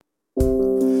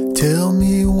Tell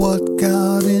me what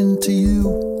got into you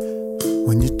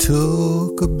when you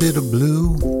took a bit of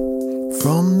blue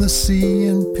from the sea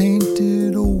and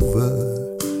painted over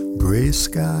gray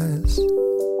skies.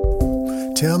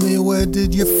 Tell me, where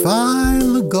did you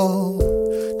find the gall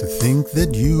to think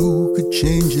that you could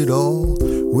change it all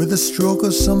with a stroke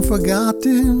of some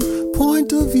forgotten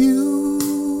point of view?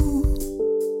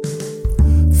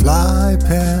 Fly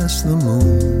past the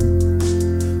moon,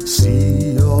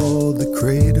 see all the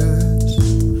craters,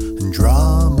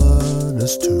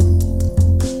 Andromeda's too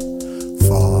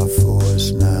far for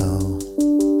us now.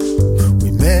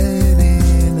 We met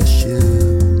in a ship,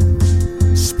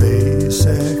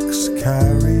 SpaceX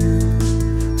carrier,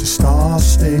 to Star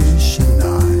Station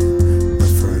 9, the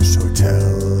first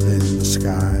hotel in the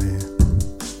sky.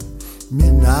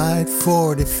 Midnight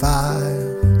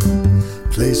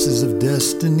 45, places of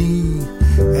destiny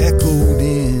echoed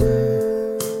in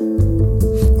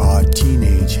our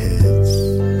teenage heads.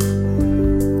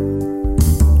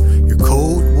 Your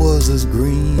coat was as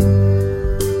green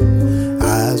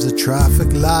as a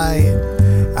traffic light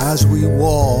as we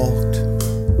walked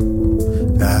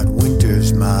that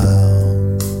winter's mile.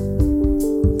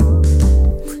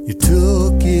 You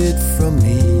took it from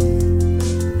me,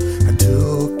 I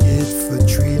took it for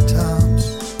treetops.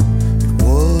 It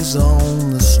was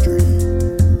on the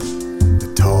street, the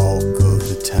talk of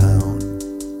the town.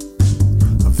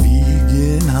 A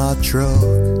vegan hot truck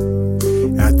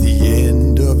at the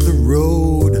end of the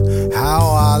road. How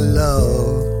I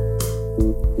love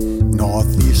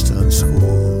northeastern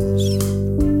schools.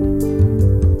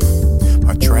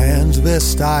 My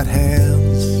transvestite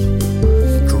hands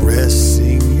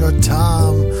caressing your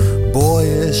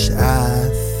tomboyish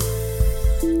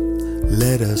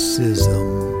athleticism.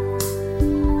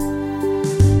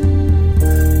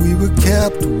 We were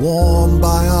kept warm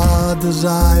by our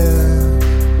desire